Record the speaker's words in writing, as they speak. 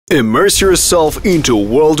Immerse yourself into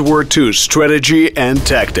World War II strategy and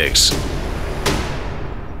tactics.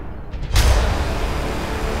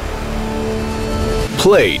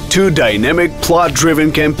 Play 2 dynamic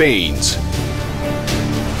plot-driven campaigns.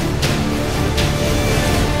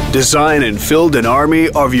 Design and field an army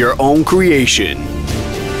of your own creation.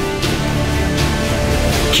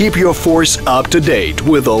 Keep your force up to date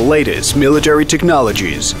with the latest military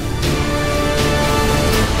technologies.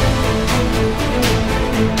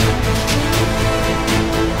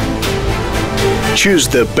 Choose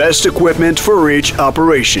the best equipment for each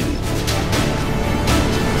operation.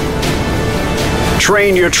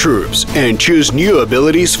 Train your troops and choose new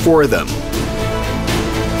abilities for them.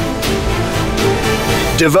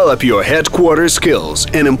 Develop your headquarters skills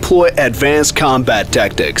and employ advanced combat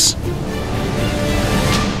tactics.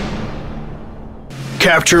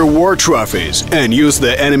 Capture war trophies and use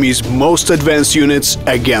the enemy's most advanced units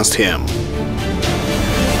against him.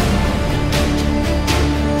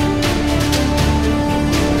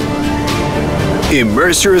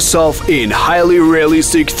 Immerse yourself in highly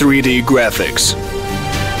realistic 3D graphics.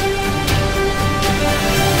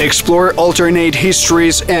 Explore alternate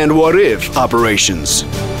histories and what-if operations.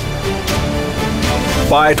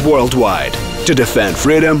 Fight worldwide to defend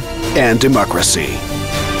freedom and democracy.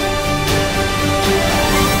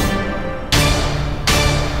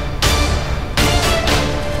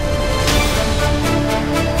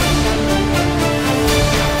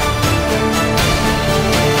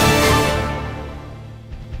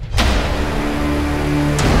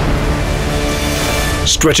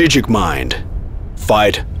 Strategic Mind.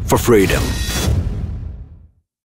 Fight for freedom.